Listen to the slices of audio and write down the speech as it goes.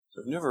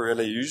I've never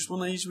really used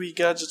one of these wee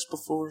gadgets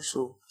before,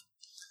 so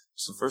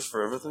it's the first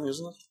for everything,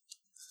 isn't it?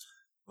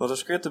 But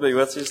it's great to be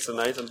with you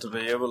tonight and to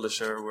be able to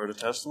share a word of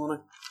testimony.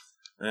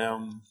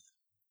 I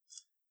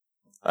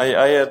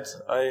had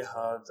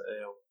what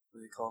do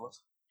you call it?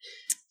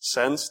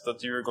 Sense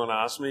that you were going to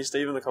ask me,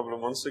 Stephen, a couple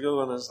of months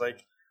ago, and I was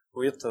like,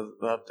 wait till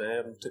that day.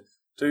 And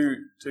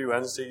two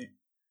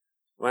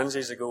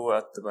Wednesdays ago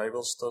at the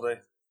Bible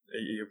study,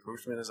 he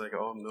approached me and I was like,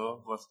 oh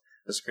no, but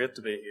it's great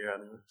to be here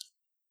anyway.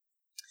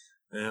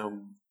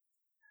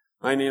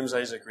 My name's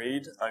Isaac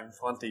Reid. I'm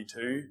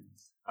 22.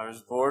 I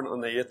was born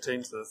on the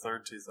 18th of the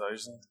 3rd,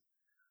 2000.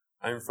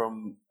 I'm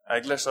from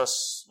Eglish,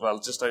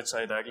 just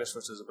outside Eglish,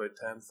 which is about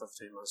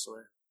 10-15 miles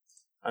away.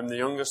 I'm the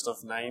youngest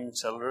of 9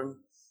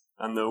 children,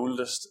 and the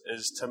oldest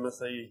is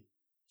Timothy,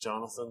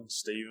 Jonathan,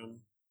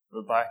 Stephen,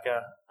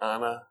 Rebecca,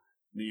 Anna,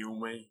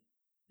 Naomi,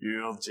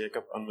 Yuel,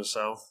 Jacob, and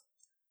myself.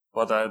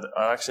 But I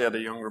actually had a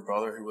younger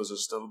brother who was a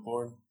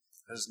stillborn.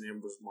 His name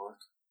was Mark.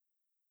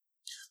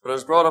 But I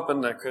was brought up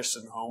in a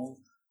Christian home,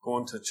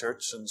 going to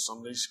church and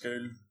Sunday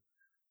school,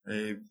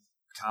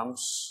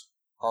 camps,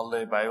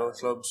 holiday Bible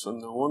clubs,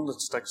 and the one that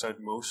sticks out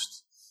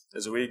most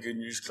is a wee Good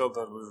News Club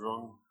that was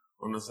run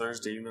on a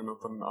Thursday evening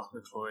up in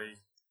Auchnachoy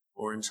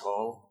Orange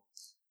Hall.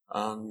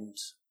 And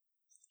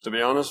to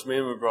be honest, me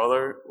and my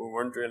brother, we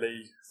weren't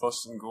really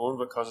fussed and going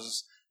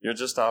because you're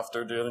just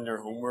after doing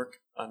your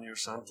homework and you're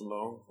sent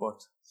along.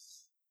 But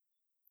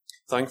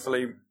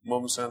thankfully,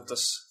 Mum sent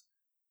us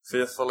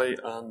faithfully,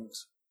 and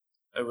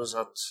it was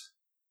at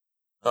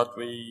that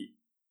wee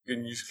Good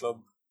News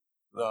Club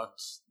that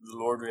the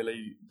Lord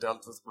really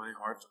dealt with my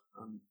heart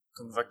and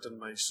convicted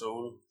my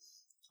soul.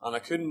 And I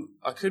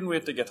couldn't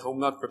wait to get home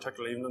that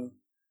particular evening.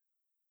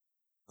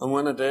 And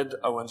when I did,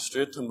 I went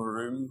straight to my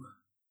room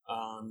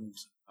and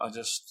I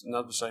just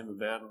knelt beside my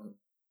bed and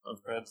I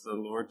prayed to the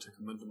Lord to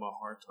come into my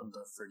heart and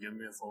to forgive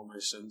me of all my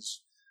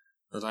sins,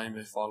 that I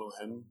may follow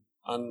Him.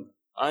 And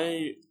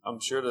I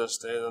am sure to this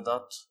day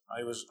that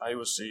I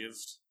was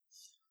saved.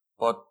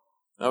 But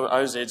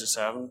I was the age of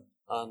 7,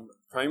 and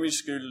primary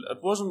school,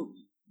 it wasn't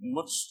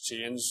much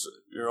change.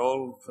 You're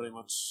all pretty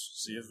much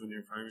saved when you're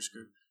in primary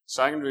school.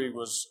 Secondary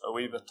was a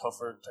wee bit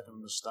tougher,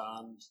 taking the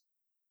stand.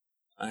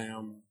 I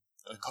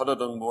could have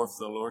done more for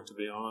the Lord, to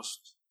be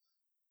honest.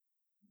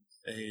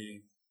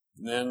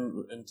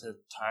 Then into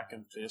TAC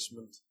and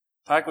placement.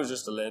 TAC was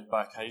just a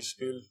laid-back high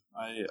school.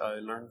 I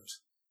learned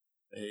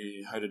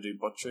how to do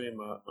butchery.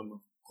 I'm a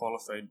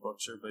qualified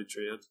butcher by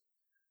trade.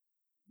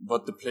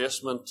 But the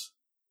placement,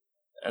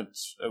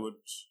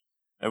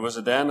 it was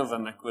a den of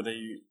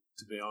iniquity,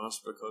 to be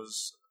honest,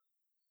 because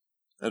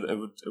it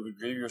would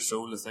grieve your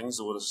soul, the things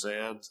I would have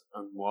said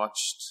and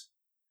watched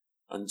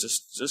and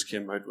just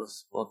came out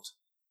with. But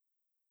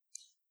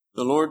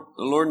the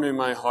Lord knew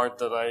my heart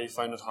that I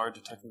found it hard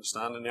to take my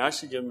stand, and He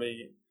actually gave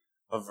me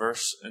a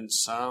verse in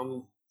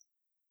Psalm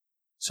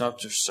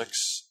chapter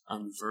 6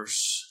 and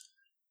verse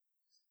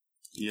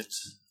 8.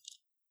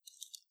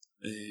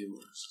 Where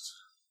is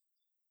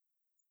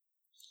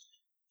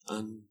it?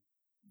 And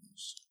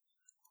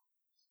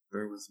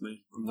bear with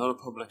me, I'm not a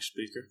public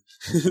speaker.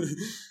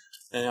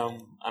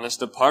 And it's,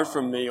 depart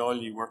from me, all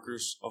ye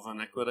workers of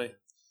iniquity.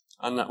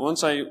 And that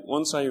once I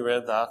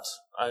read that,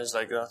 I was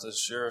like, that is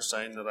sure a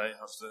sign that I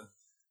have to,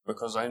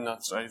 because I'm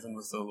not striving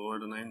with the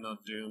Lord and I'm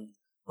not doing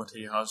what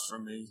He has for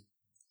me.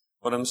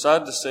 But I'm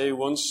sad to say,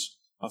 once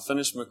I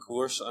finished my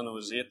course and I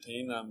was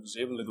 18, I was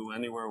able to go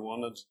anywhere I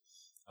wanted.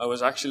 I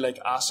was actually like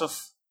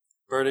Asaph.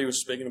 Bertie was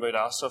speaking about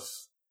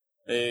Asaph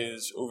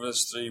over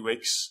this 3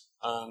 weeks,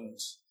 and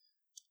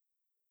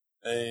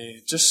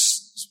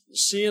just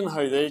seeing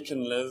how they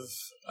can live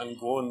and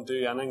go and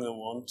do anything they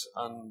want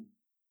and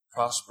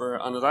prosper.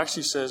 And it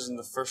actually says in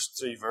the first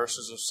 3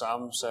 verses of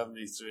Psalm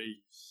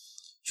 73,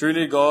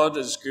 truly God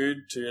is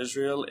good to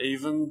Israel,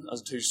 even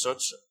as to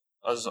such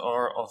as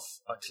are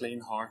of a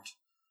clean heart.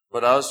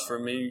 But as for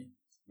me,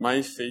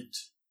 my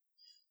feet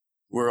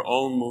were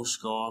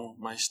almost gone,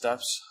 my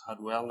steps had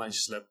well nigh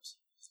slipped,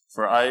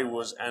 for I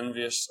was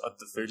envious at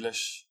the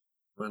foolish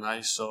when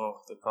I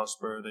saw the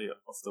prosperity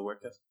of the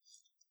wicked.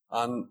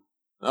 And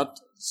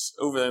that,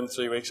 over them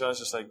 3 weeks, I was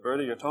just like,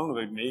 Bertie, you're talking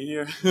about me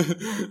here.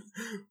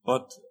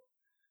 But,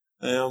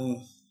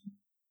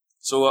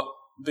 so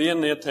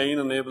being 18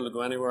 and able to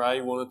go anywhere,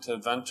 I wanted to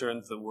venture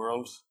into the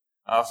world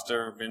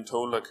after being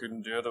told I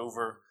couldn't do it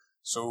over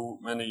so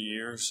many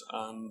years.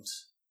 And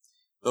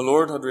the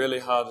Lord had really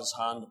had His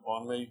hand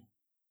upon me.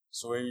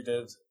 So He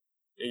did.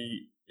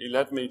 He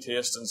let me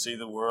taste and see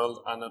the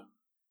world, and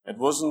it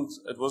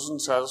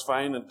wasn't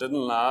satisfying. It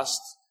didn't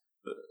last.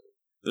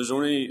 There's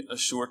only a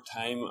short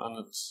time,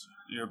 and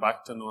you're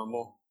back to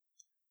normal,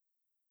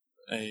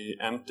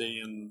 empty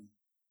and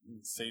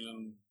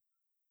feeling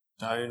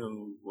down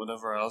and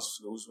whatever else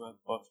goes with it.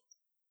 But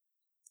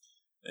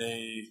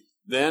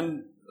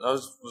then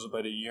that was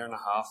about 1.5 years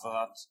of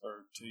that,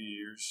 or 2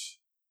 years,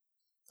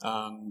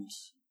 and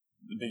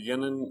the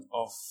beginning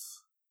of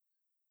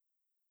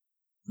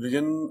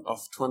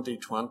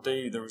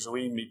 2020, there was a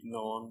wee meeting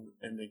on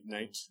in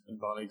Ignite in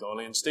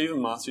Ballygolly, and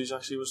Stephen Matthews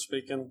actually was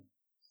speaking.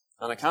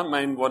 And I can't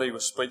mind what he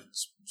was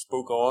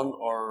spoke on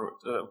or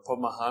put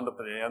my hand up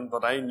at the end,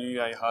 but I knew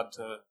I had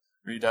to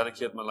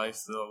rededicate my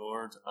life to the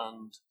Lord.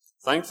 And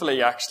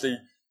thankfully, actually,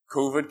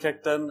 COVID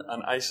kicked in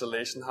and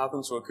isolation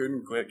happened, so I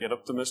couldn't get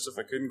up to mischief.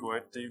 I couldn't go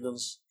out to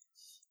evenings.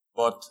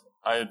 But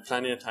I had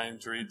plenty of time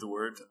to read the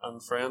Word.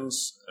 And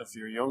friends, if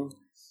you're young,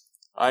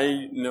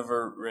 I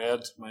never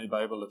read my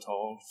Bible at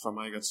all from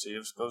I got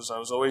saved, because I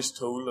was always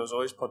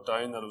put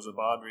down that I was a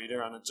bad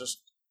reader, and it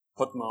just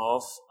put me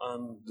off.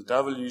 And the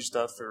devil used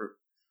that for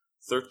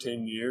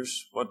 13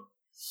 years. But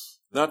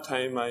that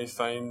time I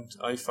found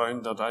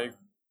that I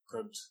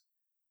could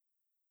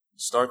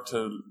start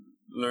to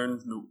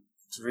learn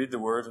to read the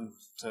Word and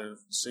to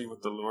see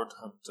what the Lord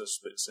had to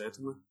say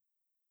to me.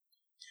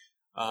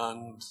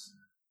 And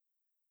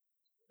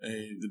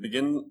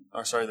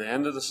the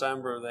end of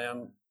December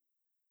then,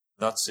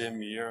 that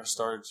same year, I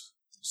started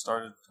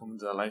coming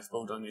to the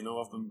lifeboat, and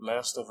I've been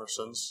blessed ever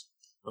since.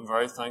 I'm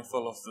very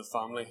thankful of the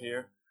family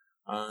here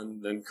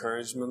and the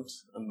encouragement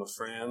and my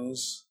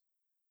friends,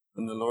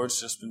 and the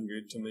Lord's just been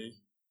good to me.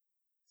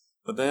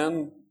 But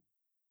then,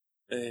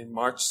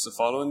 March the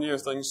following year,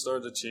 things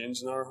started to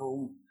change in our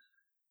home.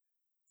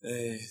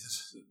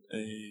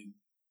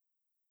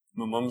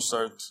 My mum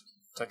started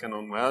taking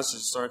unwell. She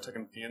started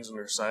taking pains in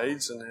her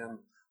sides, and then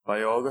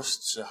by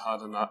August she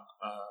had an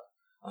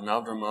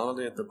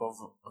abnormality at the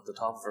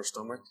top of her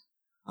stomach,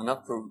 and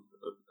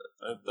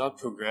that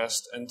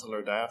progressed into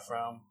her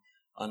diaphragm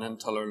and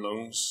into her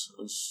lungs,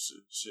 and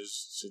she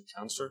had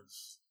cancer.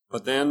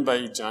 But then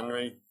by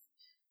January,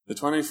 the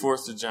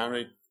 24th of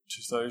January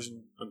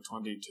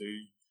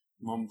 2022,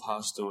 Mum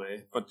passed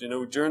away. But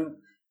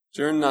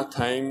during that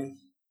time,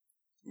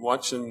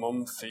 watching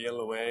Mum fade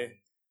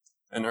away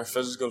in her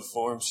physical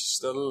form, she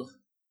still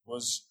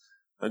was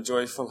a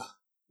joyful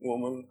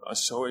woman,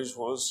 as she always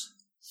was.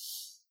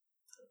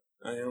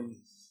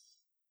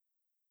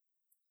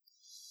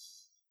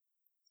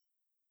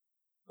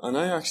 And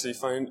I actually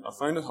found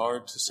it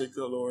hard to seek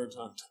the Lord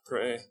and to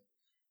pray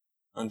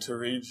and to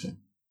read.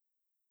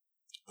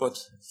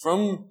 But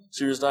from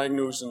she was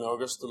diagnosed in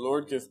August, the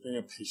Lord gave me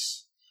a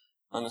peace.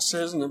 And it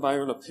says in the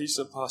Bible, a peace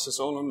that passes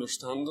all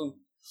understanding.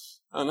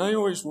 And I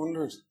always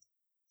wondered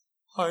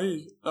how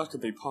that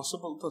could be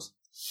possible, but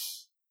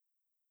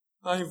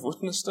I've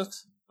witnessed it.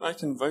 I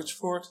can vouch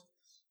for it.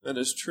 It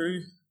is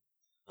true.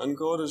 And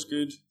God is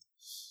good.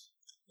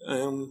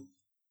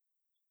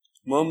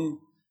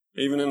 Mum,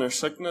 even in her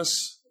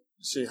sickness,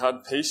 she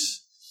had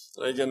peace.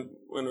 Like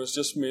when it was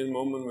just me and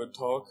Mum and we'd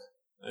talk,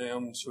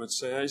 she would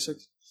say, Isaac,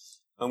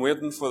 I'm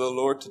waiting for the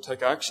Lord to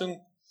take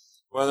action,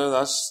 whether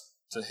that's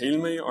to heal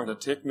me or to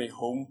take me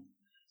home.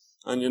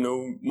 And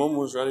Mum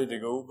was ready to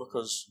go,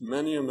 because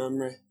many a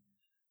memory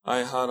I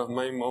had of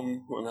my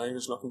mum when I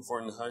was looking for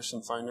her in the house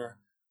and found her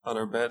at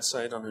her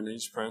bedside on her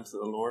knees praying to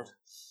the Lord.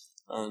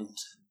 And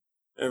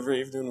every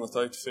evening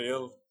without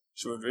fail,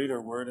 she would read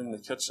her Word in the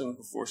kitchen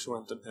before she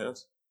went to bed.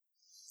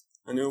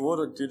 And what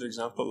a good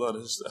example that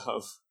is, to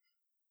have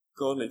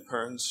godly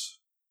parents.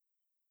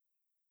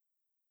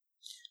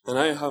 And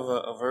I have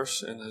a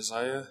verse in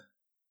Isaiah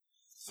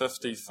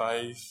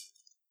 55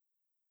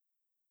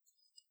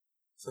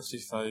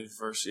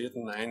 verse 8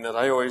 and 9 that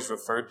I always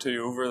referred to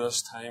over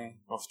this time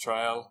of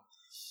trial.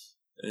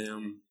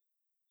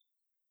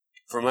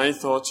 For my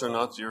thoughts are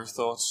not your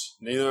thoughts,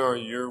 neither are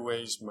your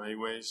ways my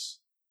ways,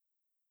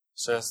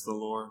 saith the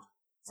Lord.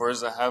 For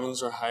as the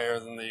heavens are higher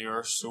than the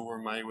earth, so are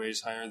my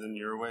ways higher than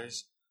your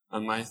ways,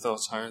 and my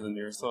thoughts higher than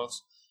your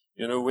thoughts.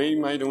 We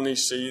might only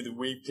see the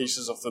wee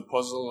pieces of the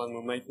puzzle and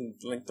we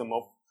mightn't link them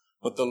up,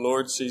 but the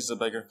Lord sees the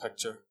bigger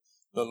picture.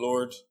 The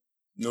Lord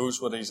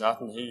knows what He's at,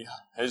 and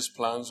His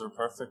plans are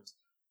perfect.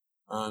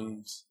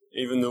 And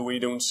even though we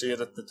don't see it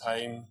at the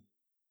time,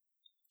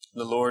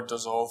 the Lord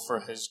does all for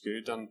His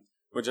good, and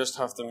we just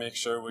have to make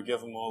sure we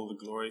give Him all the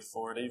glory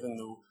for it, even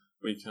though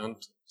we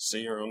can't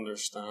see or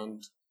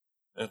understand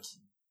it.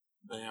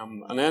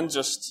 And then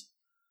just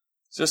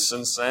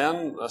since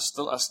then, I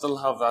still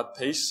have that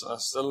peace. I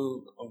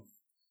still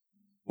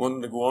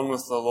want to go on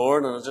with the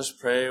Lord, and I just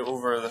pray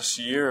over this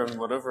year and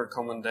whatever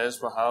coming days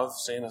we have,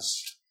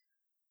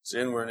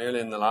 seeing we're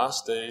nearly in the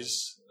last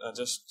days. I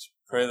just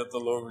pray that the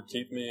Lord would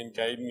keep me and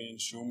guide me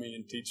and show me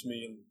and teach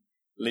me and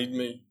lead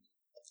me.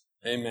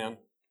 Amen.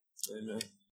 Amen.